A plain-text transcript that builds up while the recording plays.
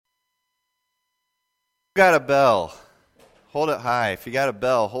got a bell? Hold it high. If you got a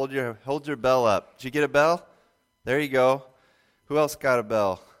bell, hold your bell up. Did you get a bell? There you go. Who else got a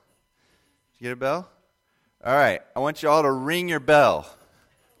bell? Did you get a bell? All right. I want you all to ring your bell.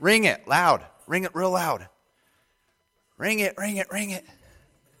 Ring it loud. Ring it real loud. Ring it, ring it, ring it.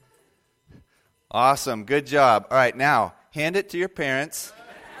 Awesome. Good job. All right. Now, hand it to your parents.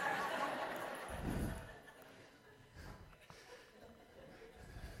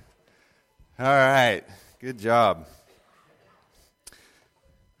 All right. Good job.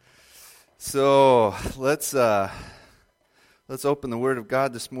 So let's open the Word of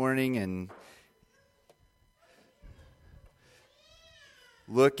God this morning and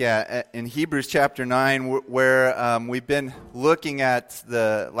look at in Hebrews chapter 9, where we've been looking at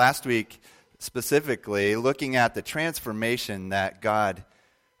last week specifically, looking at the transformation that God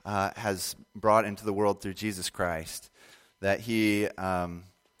has brought into the world through Jesus Christ, that He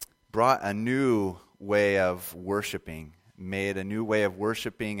brought a new way of worshiping, made a new way of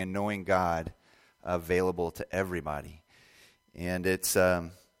worshiping and knowing God available to everybody. And it's,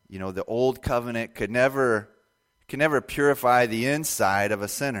 the old covenant could never purify the inside of a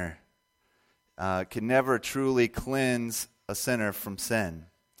sinner, could never truly cleanse a sinner from sin,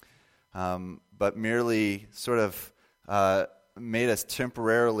 but merely sort of made us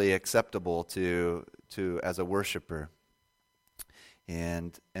temporarily acceptable to as a worshiper.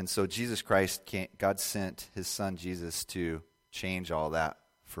 And so Jesus Christ, God sent His Son Jesus to change all that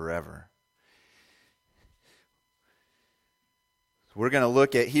forever. We're going to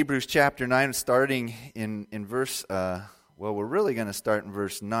look at Hebrews chapter 9, starting in verse, we're really going to start in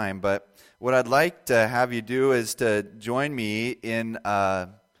verse 9, but what I'd like to have you do is to join me in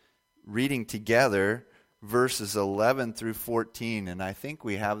reading together verses 11 through 14, and I think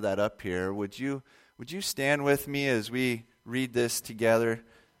we have that up here. Would you stand with me as we read this together?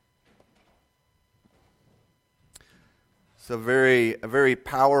 It's a very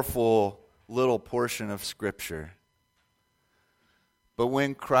powerful little portion of Scripture. But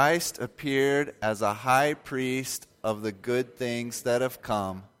when Christ appeared as a high priest of the good things that have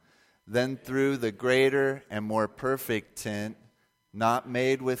come, then through the greater and more perfect tent, not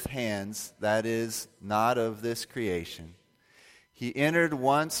made with hands, that is, not of this creation, He entered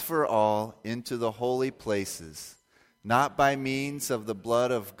once for all into the holy places, not by means of the blood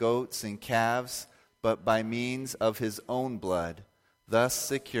of goats and calves, but by means of His own blood, thus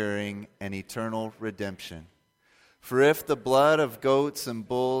securing an eternal redemption. For if the blood of goats and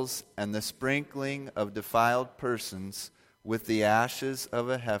bulls and the sprinkling of defiled persons with the ashes of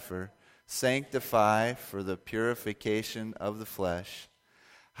a heifer sanctify for the purification of the flesh,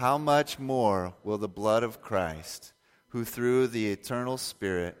 how much more will the blood of Christ, who through the eternal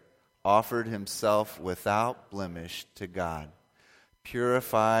Spirit offered Himself without blemish to God,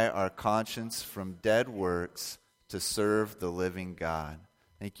 purify our conscience from dead works to serve the living God.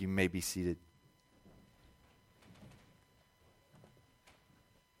 Thank you. You may be seated.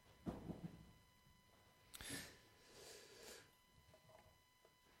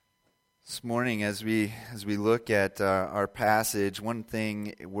 This morning, as we look at our passage, one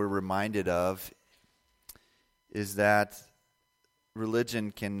thing we're reminded of is that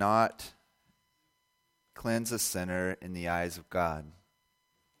religion cannot cleanse a sinner in the eyes of God,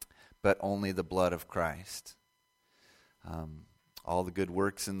 but only the blood of Christ. All the good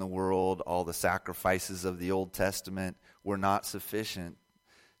works in the world, all the sacrifices of the Old Testament were not sufficient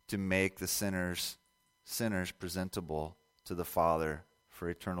to make the sinners presentable to the Father for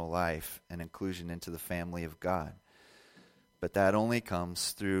eternal life and inclusion into the family of God. But that only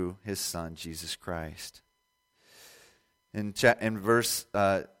comes through His Son, Jesus Christ. In verse,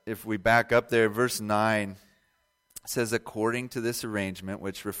 if we back up there, verse 9 says, according to this arrangement,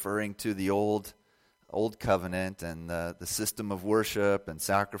 which referring to the old covenant and the system of worship and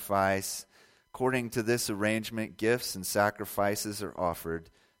sacrifice, according to this arrangement, gifts and sacrifices are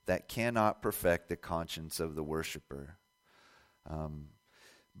offered that cannot perfect the conscience of the worshiper,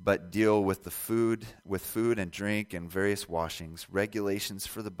 but deal with food and drink and various washings, regulations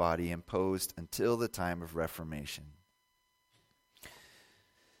for the body imposed until the time of Reformation.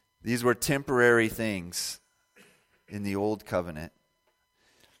 These were temporary things in the old covenant,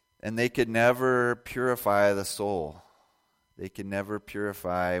 and they could never purify the soul. They could never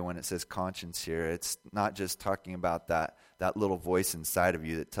purify, when it says conscience here, it's not just talking about that little voice inside of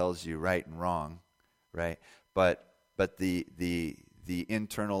you that tells you right and wrong, right? But the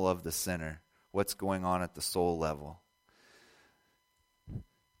internal of the sinner, what's going on at the soul level.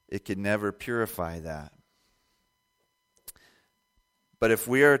 It could never purify that. But if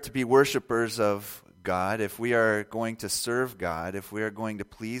we are to be worshipers of God, if we are going to serve God, if we are going to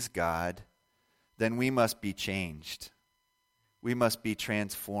please God, then we must be changed. We must be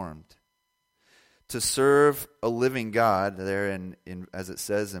transformed. To serve a living God, there in as it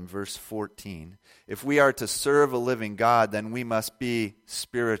says in verse 14, if we are to serve a living God, then we must be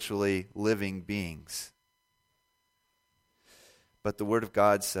spiritually living beings. But the Word of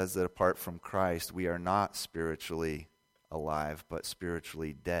God says that apart from Christ, we are not spiritually alive, but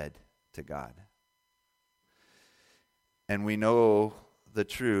spiritually dead to God. And we know the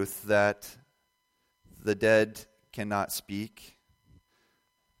truth that the dead cannot speak.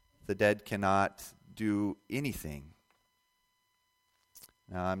 The dead cannot do anything.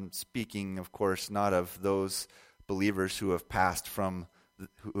 Now, I'm speaking, of course, not of those believers who have passed from,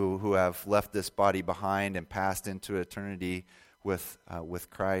 who have left this body behind and passed into eternity with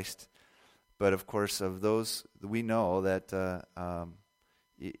Christ, but of course of those we know that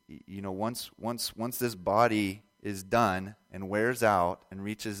once this body is done and wears out and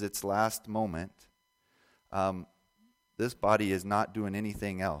reaches its last moment, this body is not doing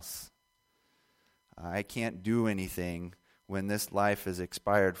anything else. I can't do anything when this life is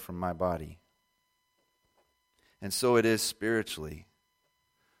expired from my body. And so it is spiritually.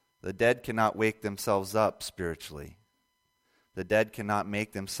 The dead cannot wake themselves up spiritually. The dead cannot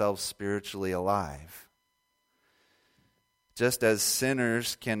make themselves spiritually alive. Just as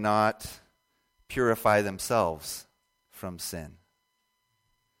sinners cannot purify themselves from sin.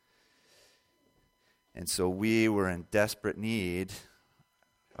 And so we were in desperate need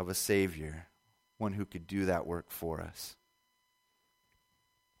of a Savior, one who could do that work for us.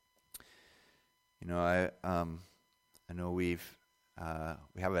 I know we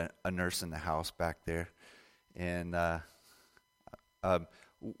have a nurse in the house back there, and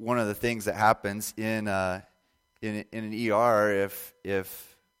one of the things that happens in an ER,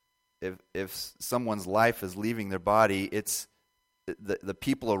 if someone's life is leaving their body, it's the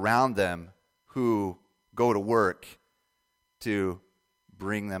people around them who go to work to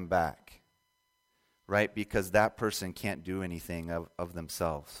bring them back, right? Because that person can't do anything of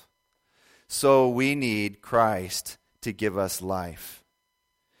themselves. So we need Christ to give us life.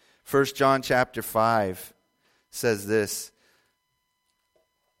 1 John chapter 5 says this,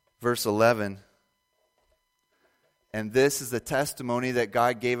 verse 11, and this is the testimony that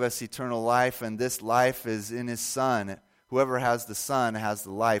God gave us eternal life, and this life is in His Son. Whoever has the Son has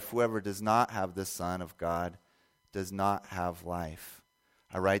the life. Whoever does not have the Son of God does not have life.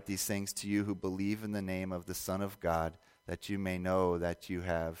 I write these things to you who believe in the name of the Son of God, that you may know that you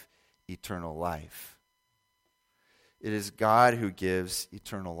have eternal life. It is God who gives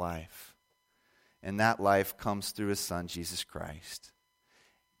eternal life. And that life comes through His Son, Jesus Christ.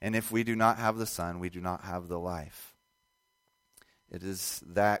 And if we do not have the Son, we do not have the life. It is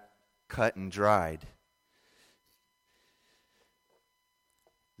that cut and dried.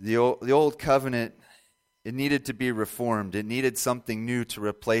 The old covenant, it needed to be reformed. It needed something new to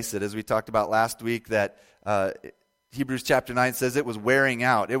replace it. As we talked about last week, that Hebrews chapter 9 says it was wearing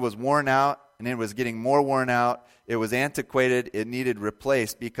out. It was worn out, and it was getting more worn out. It was antiquated. It needed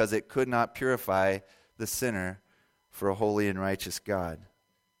replaced because it could not purify the sinner for a holy and righteous God.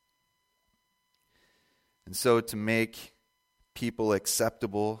 And so to make people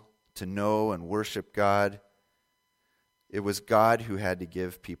acceptable to know and worship God, it was God who had to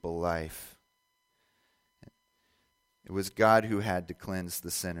give people life. It was God who had to cleanse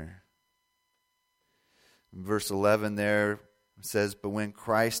the sinner. In verse 11 there it says, but when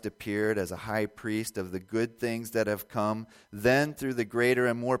Christ appeared as a high priest of the good things that have come, then through the greater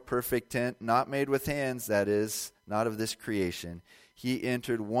and more perfect tent, not made with hands, that is, not of this creation, He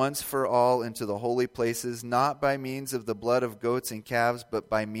entered once for all into the holy places, not by means of the blood of goats and calves, but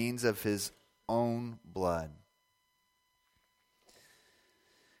by means of His own blood.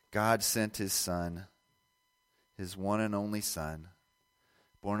 God sent His Son, His one and only Son,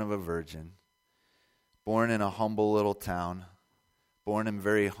 born of a virgin, born in a humble little town, born in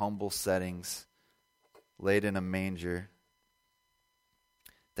very humble settings, laid in a manger,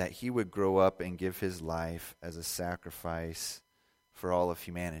 that He would grow up and give His life as a sacrifice for all of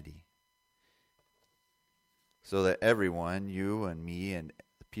humanity. So that everyone, you and me and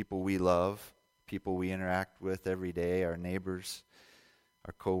the people we love, people we interact with every day, our neighbors,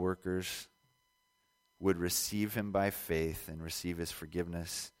 our co-workers, would receive Him by faith and receive His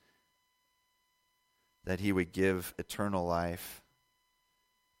forgiveness, that He would give eternal life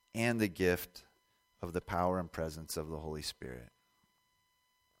and the gift of the power and presence of the Holy Spirit.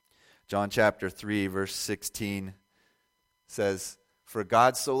 John chapter 3, verse 16 says, for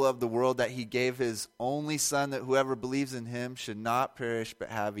God so loved the world that He gave His only Son, that whoever believes in Him should not perish but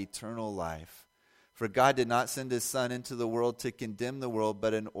have eternal life. For God did not send his Son into the world to condemn the world,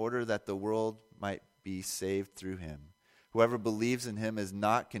 but in order that the world might be saved through him. Whoever believes in him is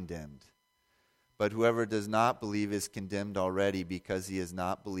not condemned, but whoever does not believe is condemned already, because he has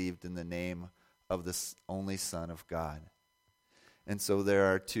not believed in the name of the only Son of God. And so there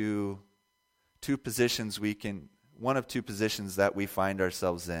are one of two positions that we find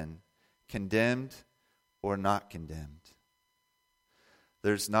ourselves in: condemned or not condemned.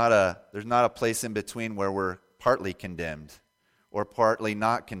 There's not a place in between where we're partly condemned or partly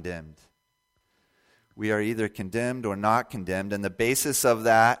not condemned. We are either condemned or not condemned, and the basis of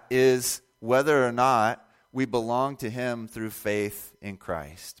that is whether or not we belong to him through faith in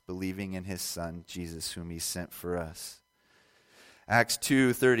Christ, believing in his Son, Jesus, whom he sent for us. Acts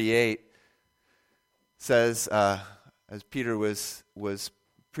 2:38 says, as Peter was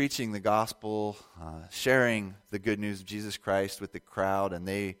preaching the gospel, sharing the good news of Jesus Christ with the crowd, and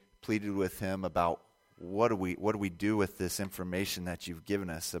they pleaded with him about what do we do with this information that you've given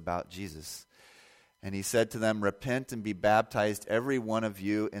us about Jesus. And he said to them, "Repent and be baptized, every one of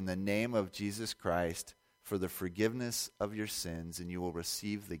you, in the name of Jesus Christ, for the forgiveness of your sins, and you will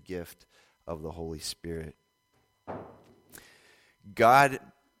receive the gift of the Holy Spirit." God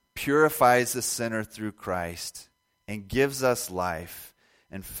purifies the sinner through Christ and gives us life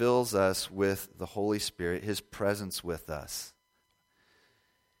and fills us with the Holy Spirit, his presence with us.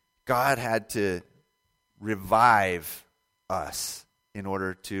 God had to revive us in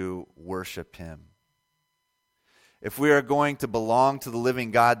order to worship him. If we are going to belong to the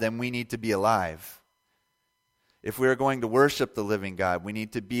living God, then we need to be alive. If we are going to worship the living God, we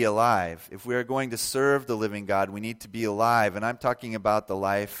need to be alive. If we are going to serve the living God, we need to be alive. And I'm talking about the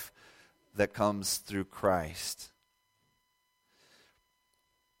life that comes through Christ.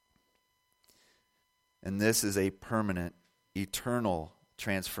 And this is a permanent, eternal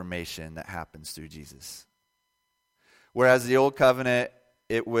transformation that happens through Jesus. Whereas the old covenant,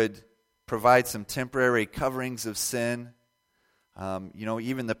 it would provide some temporary coverings of sin.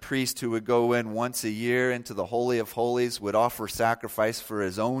 Even the priest who would go in once a year into the Holy of Holies would offer sacrifice for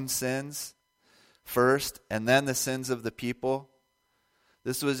his own sins first, and then the sins of the people.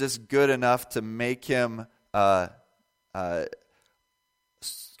 This was just good enough to make him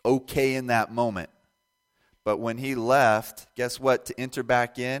okay in that moment. But when he left, guess what? To enter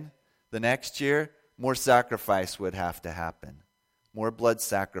back in the next year, more sacrifice would have to happen. More blood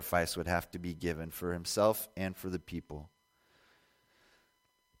sacrifice would have to be given for himself and for the people.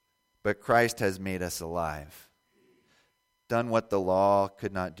 But Christ has made us alive. Done what the law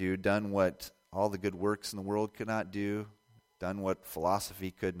could not do, done what all the good works in the world could not do, done what philosophy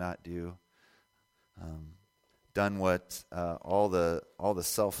could not do, done what all the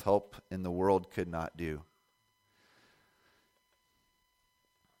self-help in the world could not do.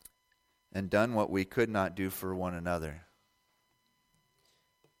 And done what we could not do for one another.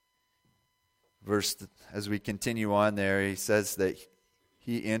 As we continue on there, he says that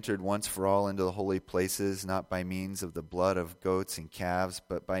he entered once for all into the holy places, not by means of the blood of goats and calves,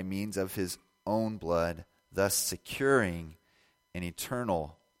 but by means of his own blood, thus securing an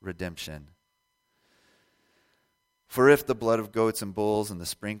eternal redemption. For if the blood of goats and bulls and the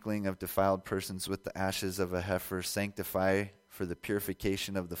sprinkling of defiled persons with the ashes of a heifer sanctify for the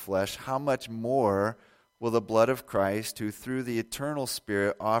purification of the flesh, how much more will the blood of Christ, who through the eternal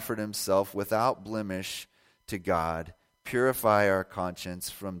Spirit offered himself without blemish to God, purify our conscience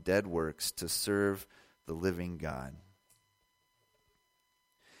from dead works to serve the living God.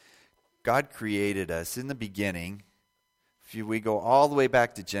 God created us in the beginning. If we go all the way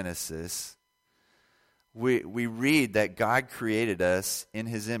back to Genesis, we read that God created us in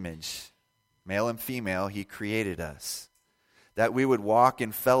his image. Male and female, he created us. That we would walk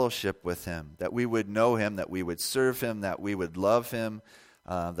in fellowship with him, that we would know him, that we would serve him, that we would love him,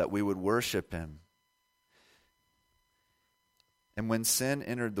 that we would worship him. And when sin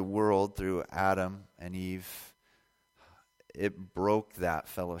entered the world through Adam and Eve, it broke that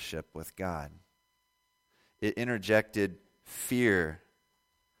fellowship with God. It interjected fear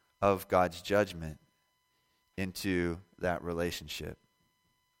of God's judgment into that relationship.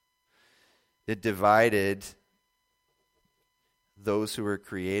 It divided those who were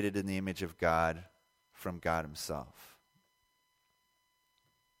created in the image of God from God himself.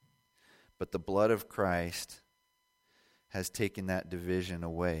 But the blood of Christ has taken that division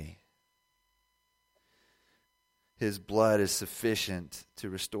away. His blood is sufficient to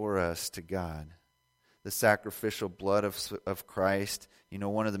restore us to God. The sacrificial blood of Christ,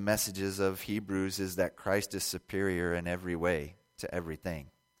 one of the messages of Hebrews is that Christ is superior in every way to everything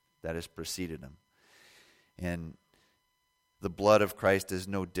that has preceded him. And the blood of Christ is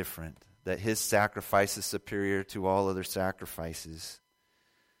no different that his sacrifice is superior to all other sacrifices.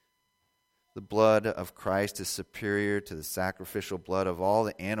 The blood of Christ is superior to the sacrificial blood of all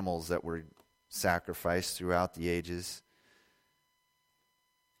the animals that were sacrificed throughout the ages.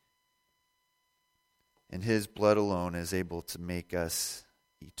 And his blood alone is able to make us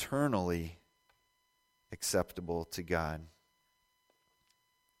eternally acceptable to God.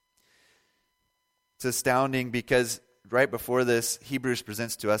 It's astounding because right before this, Hebrews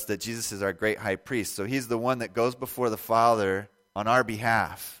presents to us that Jesus is our great high priest. So he's the one that goes before the Father on our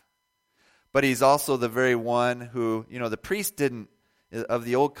behalf. But he's also the very one who, the priest of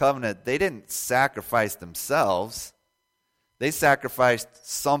the old covenant, they didn't sacrifice themselves. They sacrificed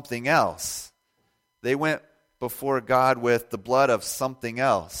something else. They went before God with the blood of something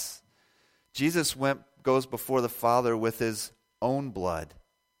else. Jesus goes before the Father with his own blood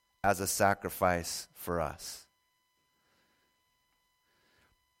as a sacrifice for us.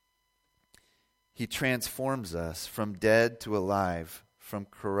 He transforms us from dead to alive, from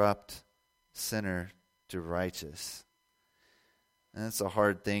corrupt sinner to righteous. And it's a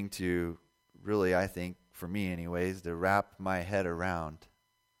hard thing to really, I think, for me anyways, to wrap my head around.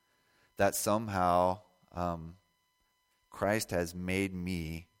 That somehow Christ has made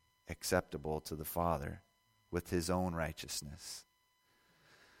me acceptable to the Father with his own righteousness.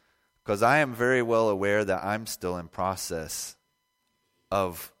 Because I am very well aware that I'm still in process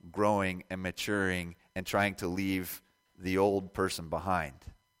of growing and maturing and trying to leave the old person behind.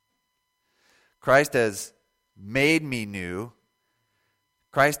 Christ has made me new.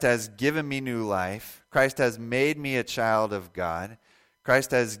 Christ has given me new life. Christ has made me a child of God.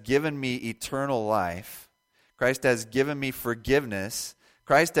 Christ has given me eternal life. Christ has given me forgiveness.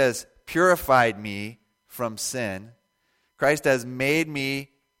 Christ has purified me from sin. Christ has made me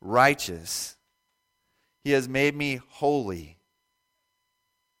righteous. He has made me holy.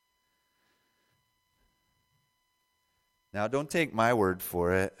 Now, don't take my word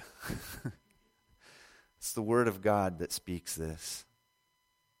for it. It's the Word of God that speaks this.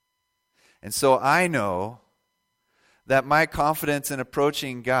 And so I know that my confidence in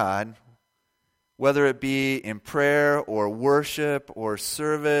approaching God, whether it be in prayer or worship or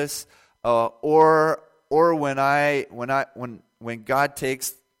service, or when God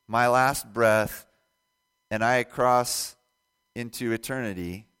takes my last breath and I cross into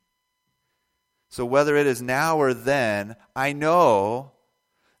eternity, so whether it is now or then, I know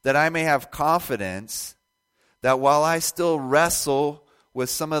that I may have confidence that while I still wrestle with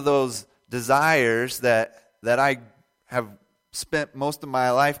some of those desires that I have spent most of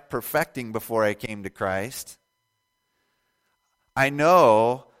my life perfecting before I came to Christ, I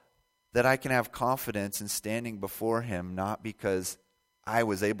know that I can have confidence in standing before him, not because I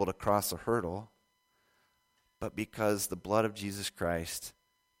was able to cross a hurdle, but because the blood of Jesus Christ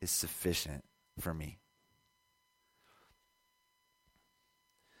is sufficient for me.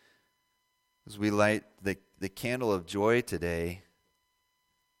 As we light the candle of joy today,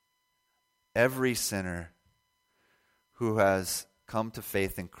 every sinner who has come to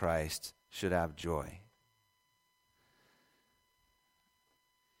faith in Christ should have joy.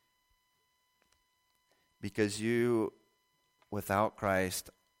 Because you, without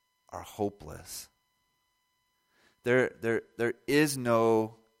Christ, are hopeless. There is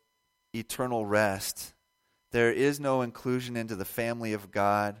no eternal rest. There is no inclusion into the family of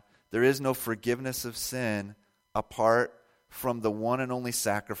God. There is no forgiveness of sin apart from the one and only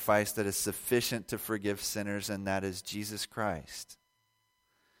sacrifice that is sufficient to forgive sinners, and that is Jesus Christ.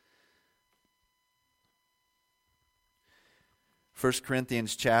 1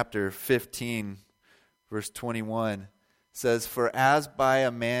 Corinthians chapter 15, verse 21 says, "For as by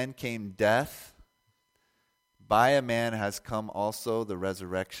a man came death, by a man has come also the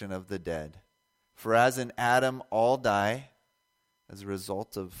resurrection of the dead. For as in Adam all die, as a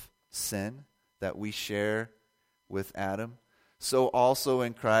result of sin that we share with Adam, so also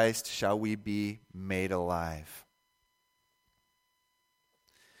in Christ shall we be made alive."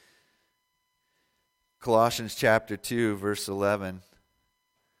 Colossians chapter 2, verse 11.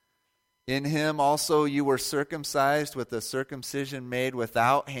 "In him also you were circumcised with a circumcision made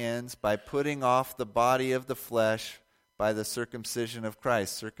without hands, by putting off the body of the flesh by the circumcision of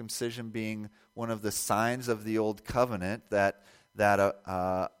Christ." Circumcision being one of the signs of the old covenant that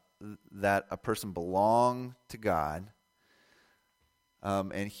a person belonged to God.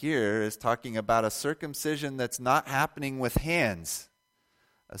 And here is talking about a circumcision that's not happening with hands.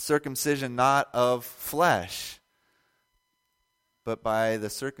 A circumcision not of flesh, but by the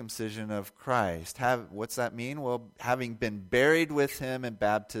circumcision of Christ. What's that mean? Well, having been buried with him in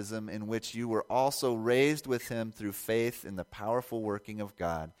baptism, in which you were also raised with him through faith in the powerful working of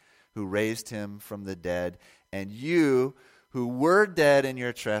God, who raised him from the dead. And you who were dead in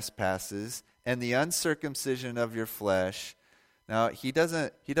your trespasses and the uncircumcision of your flesh. Now, he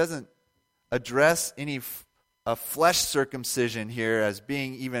doesn't address any a flesh circumcision here as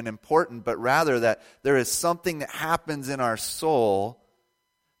being even important, but rather that there is something that happens in our soul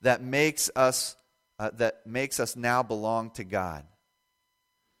that makes us now belong to God.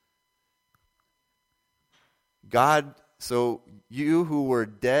 So you who were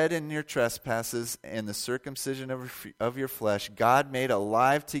dead in your trespasses and the circumcision of your flesh, God made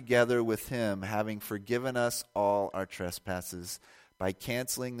alive together with him, having forgiven us all our trespasses by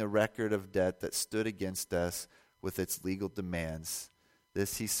canceling the record of debt that stood against us with its legal demands.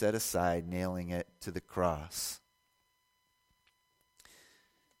 This he set aside, nailing it to the cross.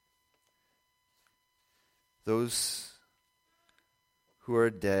 Those who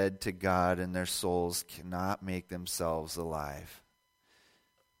are dead to God in their souls cannot make themselves alive.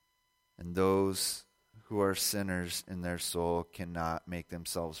 And those who are sinners in their soul cannot make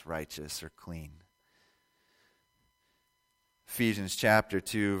themselves righteous or clean. Ephesians chapter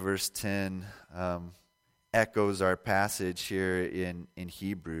 2, verse 10 echoes our passage here in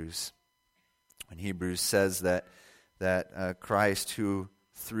Hebrews. And Hebrews says that Christ, who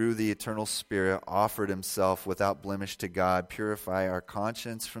through the eternal Spirit offered himself without blemish to God, purify our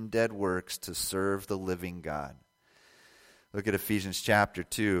conscience from dead works to serve the living God. Look at Ephesians chapter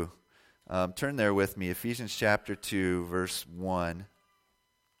 2. Turn there with me. Ephesians chapter 2, verse 1.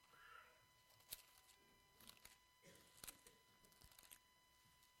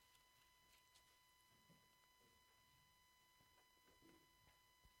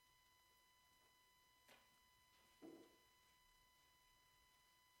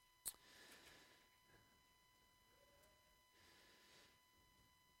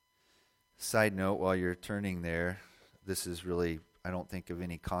 Side note, while you're turning there, this is really, I don't think of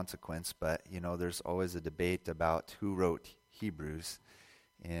any consequence, but, there's always a debate about who wrote Hebrews.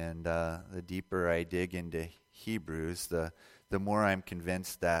 And the deeper I dig into Hebrews, the more I'm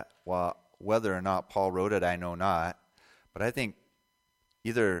convinced that, whether or not Paul wrote it, I know not. But I think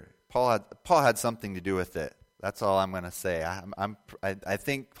either Paul had something to do with it. That's all I'm going to say. I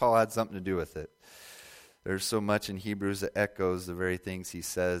think Paul had something to do with it. There's so much in Hebrews that echoes the very things he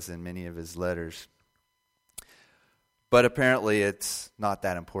says in many of his letters. But apparently it's not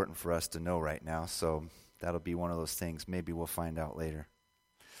that important for us to know right now, so that'll be one of those things. Maybe we'll find out later.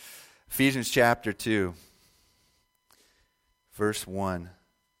 Ephesians chapter 2, verse 1.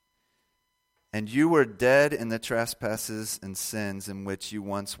 And you were dead in the trespasses and sins in which you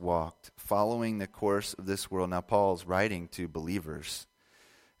once walked, following the course of this world. Now Paul's writing to believers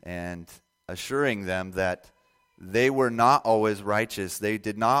and assuring them that they were not always righteous. They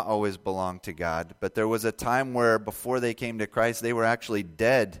did not always belong to God. But there was a time where before they came to Christ, they were actually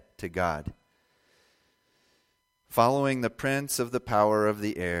dead to God. Following the prince of the power of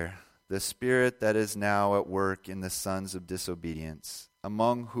the air, the spirit that is now at work in the sons of disobedience,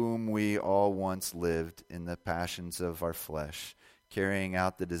 among whom we all once lived in the passions of our flesh, carrying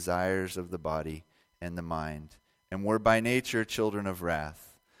out the desires of the body and the mind, and were by nature children of wrath,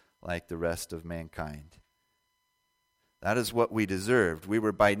 like the rest of mankind. That is what we deserved. We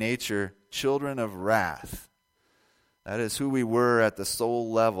were by nature children of wrath. That is who we were at the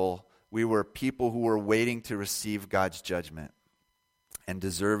soul level. We were people who were waiting to receive God's judgment and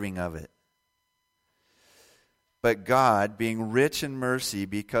deserving of it. But God, being rich in mercy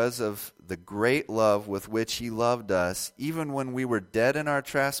because of the great love with which he loved us, even when we were dead in our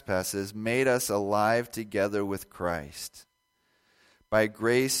trespasses, made us alive together with Christ. By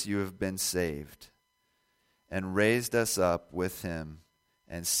grace you have been saved, and raised us up with him,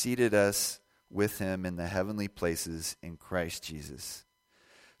 and seated us with him in the heavenly places in Christ Jesus,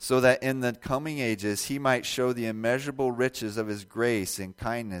 so that in the coming ages he might show the immeasurable riches of his grace and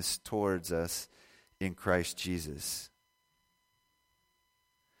kindness towards us in Christ Jesus.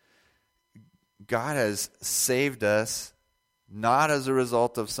 God has saved us not as a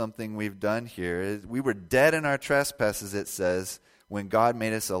result of something we've done here. We were dead in our trespasses, it says, when God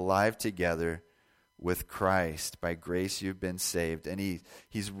made us alive together with Christ. By grace you've been saved. And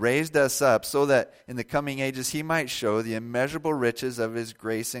he's raised us up so that in the coming ages he might show the immeasurable riches of his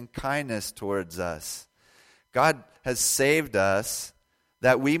grace and kindness towards us. God has saved us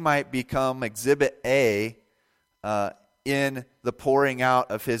that we might become exhibit A in the pouring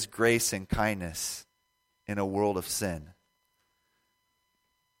out of his grace and kindness in a world of sin.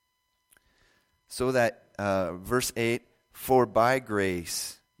 So that, verse 8, for by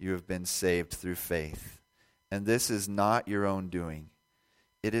grace you have been saved through faith, and this is not your own doing.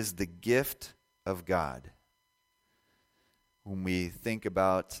 It is the gift of God, When we think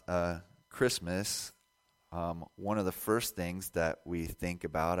about Christmas, one of the first things that we think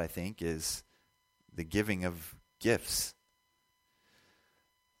about, I think, is the giving of gifts.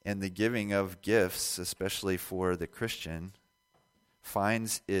 And the giving of gifts, especially for the Christian,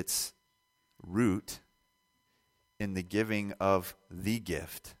 finds its root in the giving of the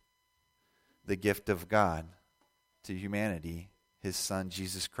gift of God to humanity, His Son,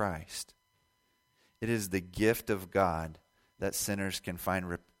 Jesus Christ. It is the gift of God that sinners can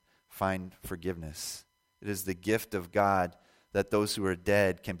find forgiveness. It is the gift of God that those who are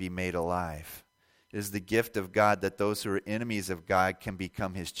dead can be made alive. It is the gift of God that those who are enemies of God can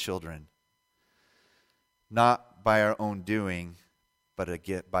become His children. Not by our own doing, but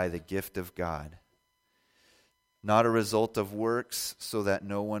by the gift of God. Not a result of works, so that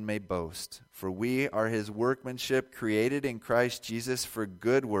no one may boast. For we are His workmanship, created in Christ Jesus for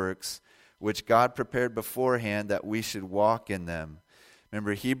good works, which God prepared beforehand that we should walk in them.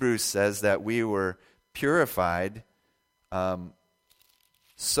 Remember, Hebrews says that we were purified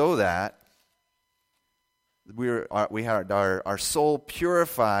so that we had our soul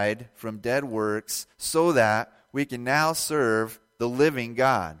purified from dead works so that we can now serve the living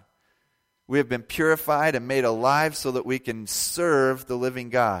God. We have been purified and made alive so that we can serve the living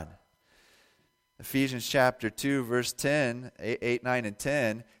God. Ephesians chapter 2, verse 10, 8, 9, and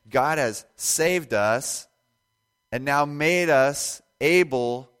 10, God has saved us and now made us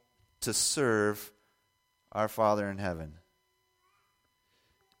able to serve our Father in heaven.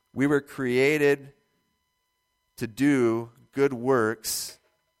 We were created to do good works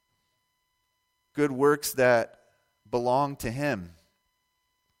that belong to Him.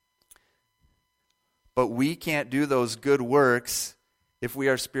 But we can't do those good works if we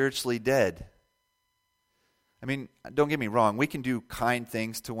are spiritually dead. I mean, don't get me wrong, we can do kind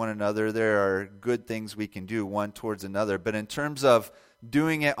things to one another. There are good things we can do one towards another. But in terms of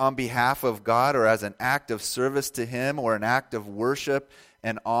doing it on behalf of God or as an act of service to Him or an act of worship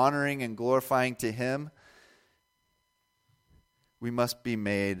and honoring and glorifying to Him, we must be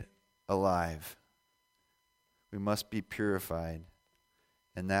made alive. We must be purified.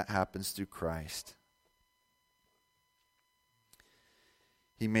 And that happens through Christ.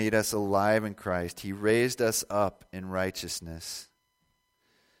 He made us alive in Christ. He raised us up in righteousness.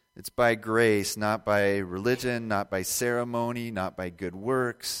 It's by grace, not by religion, not by ceremony, not by good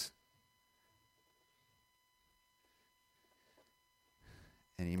works.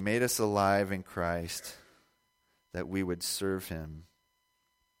 And He made us alive in Christ that we would serve Him.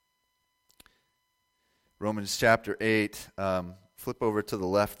 Romans chapter 8, flip over to the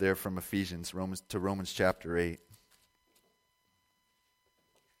left there from Ephesians, Romans chapter 8.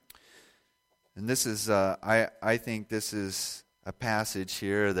 And this is, I think this is a passage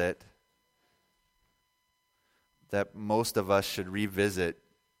here that most of us should revisit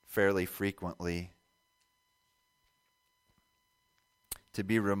fairly frequently to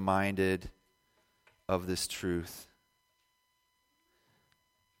be reminded of this truth.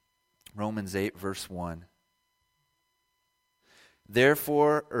 Romans 8, verse 1.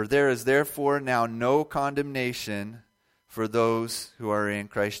 There is therefore now no condemnation for those who are in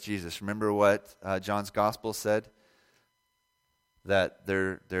Christ Jesus. Remember what John's Gospel said? That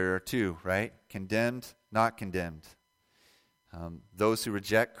there are two, right? Condemned, not condemned. Those who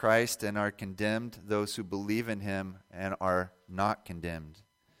reject Christ and are condemned, those who believe in Him and are not condemned,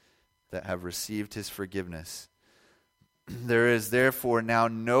 that have received His forgiveness. There is therefore now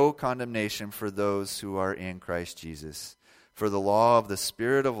no condemnation for those who are in Christ Jesus. For the law of the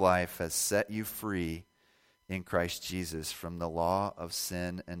Spirit of life has set you free in Christ Jesus from the law of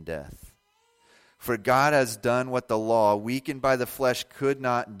sin and death. For God has done what the law, weakened by the flesh, could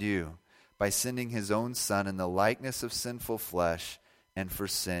not do. By sending His own Son in the likeness of sinful flesh, and for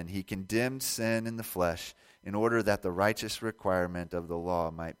sin, He condemned sin in the flesh, in order that the righteous requirement of the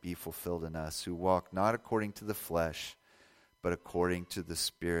law might be fulfilled in us, who walk not according to the flesh, but according to the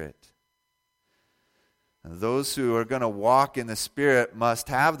Spirit. And those who are going to walk in the Spirit must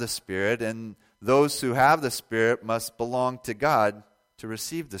have the Spirit, and those who have the Spirit must belong to God to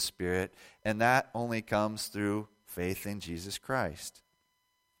receive the Spirit, and that only comes through faith in Jesus Christ.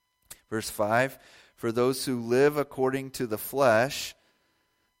 Verse 5, for those who live according to the flesh,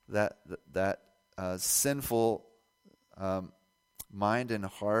 that sinful mind and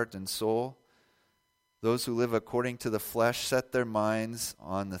heart and soul, those who live according to the flesh set their minds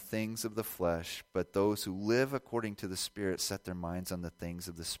on the things of the flesh, but those who live according to the Spirit set their minds on the things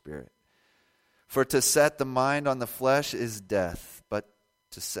of the Spirit. For to set the mind on the flesh is death, but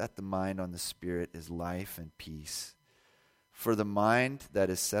to set the mind on the Spirit is life and peace. For the mind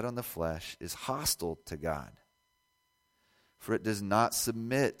that is set on the flesh is hostile to God. for it does not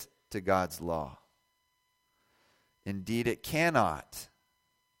submit to God's law. Indeed, it cannot.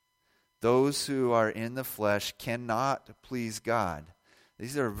 Those who are in the flesh cannot please God.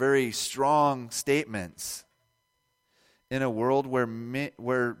 These are very strong statements in a world where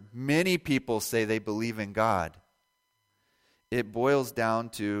many people say they believe in God. It boils down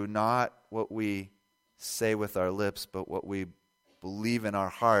to not what we say with our lips, but what we believe in our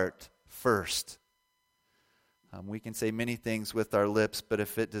heart first. We can say many things with our lips, but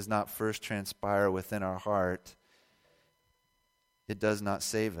if it does not first transpire within our heart, it does not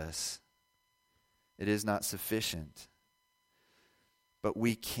save us. It is not sufficient. But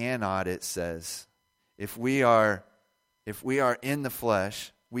we cannot, it says, if we are in the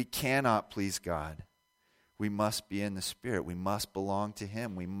flesh, we cannot please God. We must be in the Spirit. We must belong to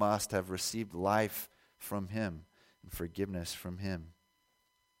Him. We must have received life from Him and forgiveness from Him.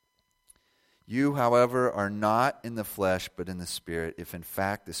 You, however, are not in the flesh, but in the Spirit, if in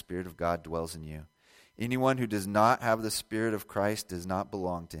fact the Spirit of God dwells in you. Anyone who does not have the Spirit of Christ does not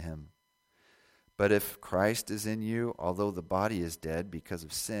belong to Him. But if Christ is in you, although the body is dead because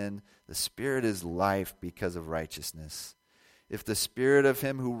of sin, the Spirit is life because of righteousness. If the Spirit of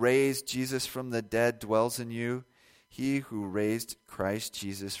Him who raised Jesus from the dead dwells in you, He who raised Christ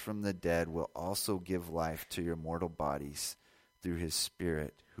Jesus from the dead will also give life to your mortal bodies through His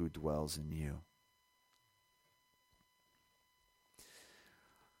Spirit who dwells in you.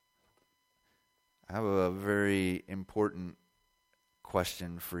 I have a very important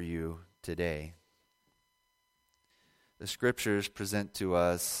question for you today. The Scriptures present to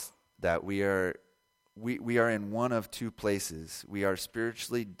us that we are in one of two places. We are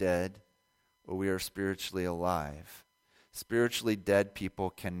spiritually dead or we are spiritually alive. Spiritually dead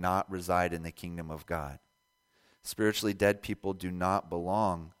people cannot reside in the kingdom of God. Spiritually dead people do not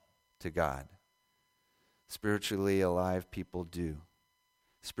belong to God. Spiritually alive people do.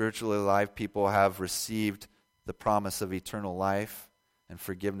 Spiritually alive people have received the promise of eternal life and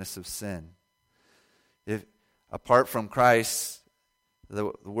forgiveness of sin. If apart from Christ,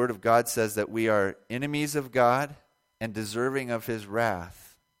 the Word of God says that we are enemies of God and deserving of His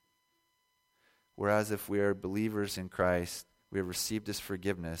wrath. Whereas if we are believers in Christ, we have received His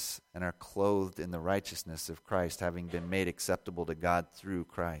forgiveness and are clothed in the righteousness of Christ, having been made acceptable to God through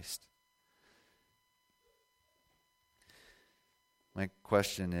Christ. My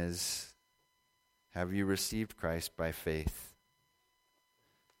question is, have you received Christ by faith?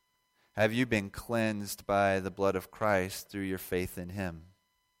 Have you been cleansed by the blood of Christ through your faith in Him?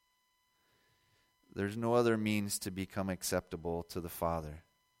 There's no other means to become acceptable to the Father,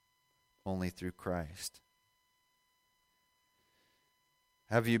 only through Christ.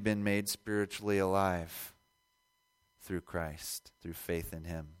 Have you been made spiritually alive through Christ, through faith in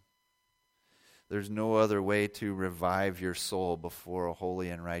Him? There's no other way to revive your soul before a holy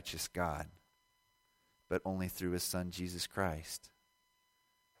and righteous God, but only through His Son, Jesus Christ.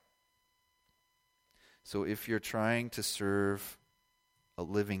 So if you're trying to serve a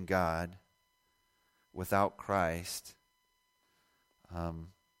living God without Christ,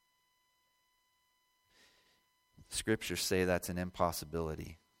 Scriptures say that's an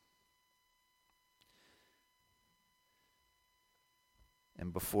impossibility.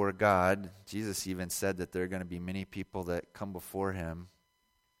 And before God, Jesus even said that there are going to be many people that come before Him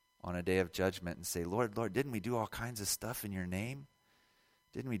on a day of judgment and say, Lord, Lord, didn't we do all kinds of stuff in your name?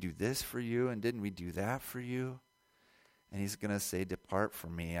 Didn't we do this for you? And didn't we do that for you? And He's going to say, depart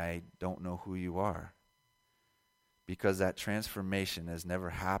from me, I don't know who you are. Because that transformation has never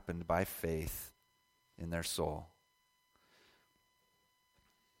happened by faith in their soul.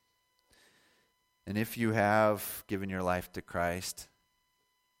 And if you have given your life to Christ,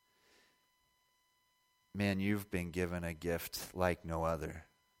 man, you've been given a gift like no other.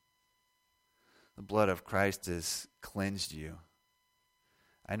 The blood of Christ has cleansed you.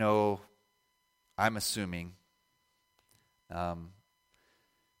 I know, I'm assuming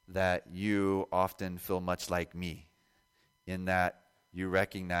that you often feel much like me, in that you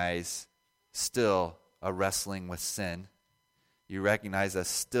recognize still a wrestling with sin. You recognize us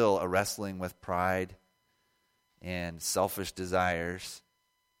still a wrestling with pride and selfish desires.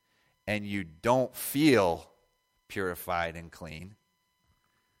 And you don't feel purified and clean.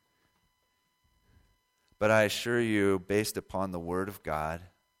 But I assure you, based upon the Word of God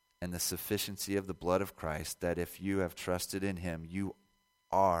and the sufficiency of the blood of Christ, that if you have trusted in Him, you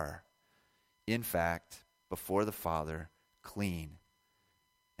are, in fact, before the Father, clean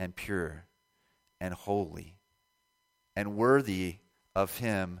and pure and holy and worthy of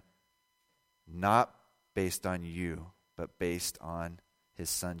Him, not based on you, but based on His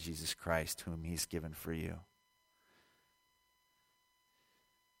Son, Jesus Christ, whom He's given for you.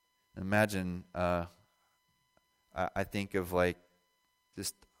 Imagine, I think of like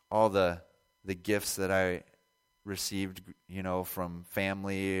just all the gifts that I received, from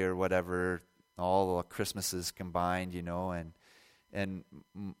family or whatever, all the Christmases combined, and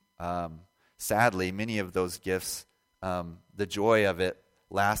sadly, many of those gifts, the joy of it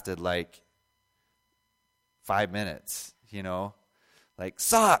lasted like 5 minutes, like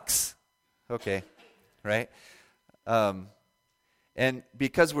socks. Okay, right? And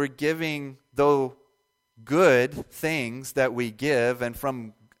because we're giving, though good things that we give, and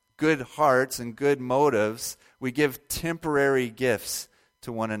from good hearts and good motives, we give temporary gifts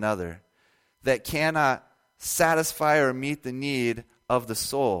to one another that cannot satisfy or meet the need of the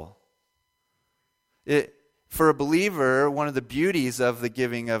soul. For a believer, one of the beauties of the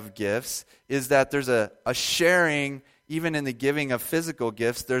giving of gifts is that there's a sharing, even in the giving of physical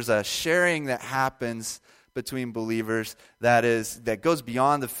gifts, there's a sharing that happens between believers that goes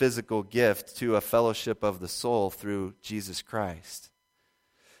beyond the physical gift to a fellowship of the soul through Jesus Christ.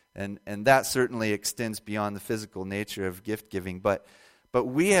 And that certainly extends beyond the physical nature of gift giving. But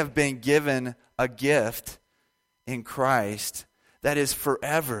we have been given a gift in Christ that is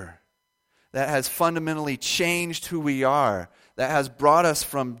forever, that has fundamentally changed who we are, that has brought us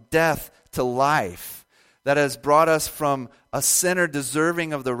from death to life, that has brought us from a sinner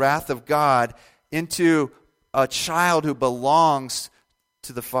deserving of the wrath of God into a child who belongs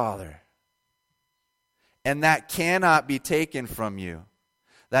to the Father. And that cannot be taken from you.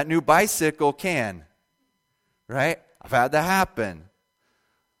 That new bicycle can, right? I've had that happen.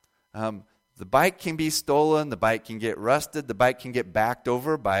 The bike can be stolen, the bike can get rusted, the bike can get backed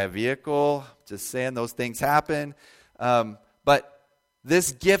over by a vehicle. Just saying, those things happen. But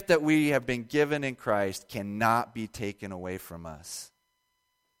this gift that we have been given in Christ cannot be taken away from us.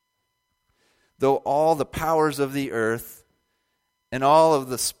 Though all the powers of the earth and all of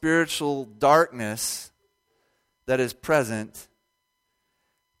the spiritual darkness that is present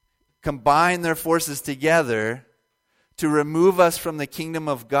combine their forces together to remove us from the kingdom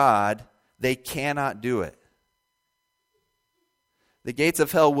of God, they cannot do it. The gates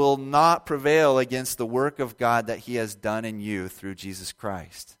of hell will not prevail against the work of God that He has done in you through Jesus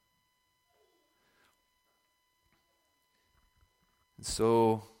Christ. And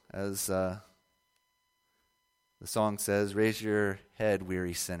so, as the song says, raise your head,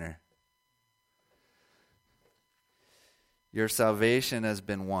 weary sinner. Your salvation has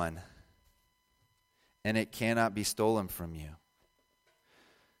been won, and it cannot be stolen from you.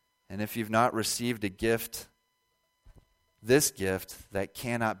 And if you've not received a gift, this gift that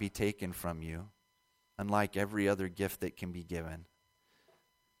cannot be taken from you, unlike every other gift that can be given,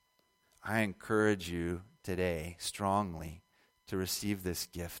 I encourage you today strongly to receive this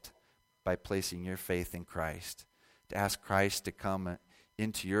gift by placing your faith in Christ, to ask Christ to come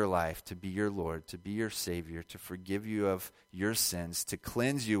into your life, to be your Lord, to be your Savior, to forgive you of your sins, to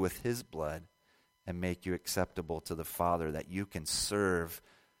cleanse you with His blood, and make you acceptable to the Father, that you can serve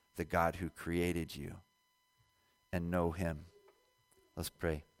the God who created you and know Him. Let's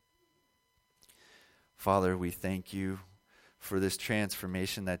pray. Father, we thank you for this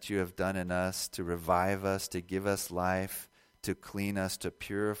transformation that you have done in us, to revive us, to give us life, to clean us, to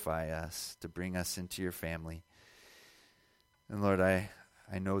purify us, to bring us into your family. And Lord, I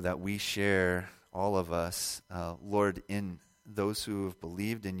know that we share, all of us, Lord, in those who have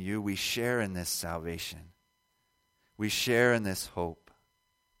believed in you, we share in this salvation. We share in this hope.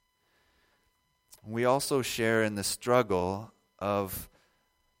 We also share in the struggle of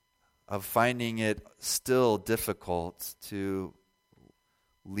finding it still difficult to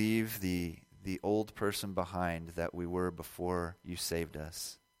leave the old person behind that we were before you saved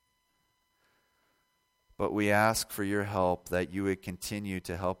us. But we ask for your help, that you would continue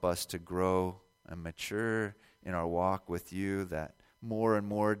to help us to grow and mature in our walk with you, that more and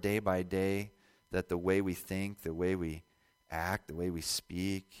more day by day, that the way we think, the way we act, the way we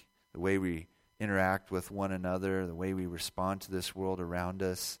speak, the way we interact with one another, the way we respond to this world around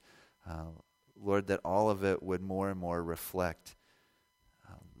us, Lord, that all of it would more and more reflect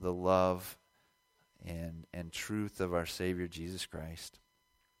the love and truth of our Savior Jesus Christ.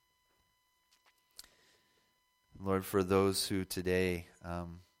 Lord, for those who today have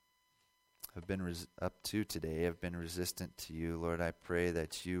been resistant to you, Lord, I pray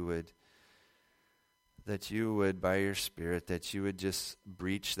that you would, by your Spirit, that you would just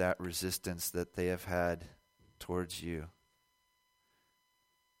breach that resistance that they have had towards you,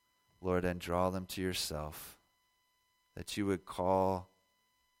 Lord, and draw them to yourself. That you would call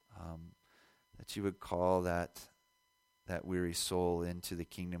that weary soul into the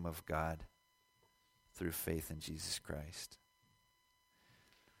kingdom of God through faith in Jesus Christ.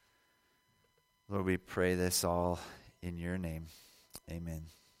 Lord, we pray this all in your name. Amen.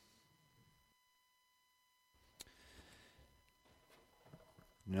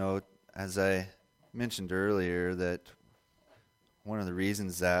 You know, as I mentioned earlier, that one of the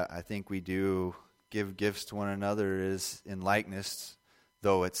reasons that I think we do give gifts to one another is in likeness,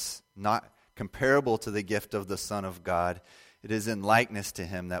 though it's not comparable to the gift of the Son of God. It is in likeness to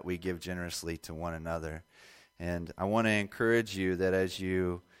him that we give generously to one another. And I want to encourage you that as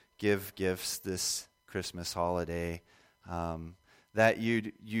you give gifts this Christmas holiday, that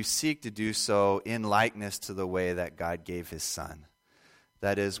you seek to do so in likeness to the way that God gave his Son.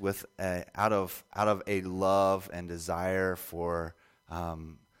 That is, out of a love and desire for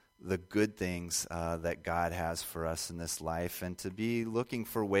the good things that God has for us in this life, and to be looking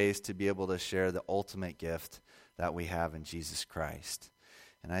for ways to be able to share the ultimate gift that we have in Jesus Christ.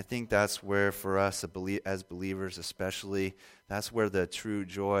 And I think that's where, for us as believers especially, that's where the true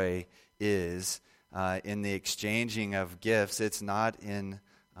joy is, in the exchanging of gifts. It's not in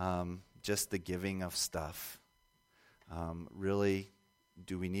just the giving of stuff. Really,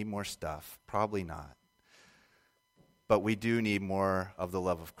 do we need more stuff? Probably not. But we do need more of the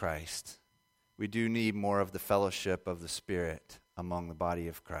love of Christ. We do need more of the fellowship of the Spirit among the body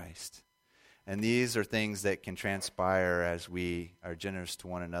of Christ. And these are things that can transpire as we are generous to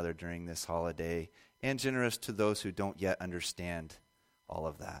one another during this holiday, and generous to those who don't yet understand all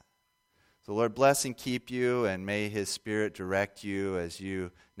of that. So Lord, bless and keep you, and may his Spirit direct you as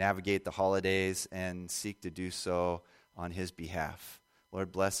you navigate the holidays and seek to do so on his behalf.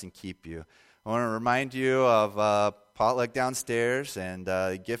 Lord, bless and keep you. I want to remind you of potluck downstairs and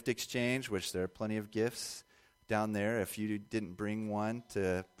gift exchange, which there are plenty of gifts down there. If you didn't bring one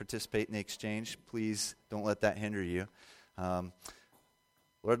to participate in the exchange, please don't let that hinder you.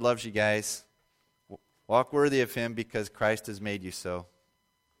 Lord loves you guys. Walk worthy of him because Christ has made you so.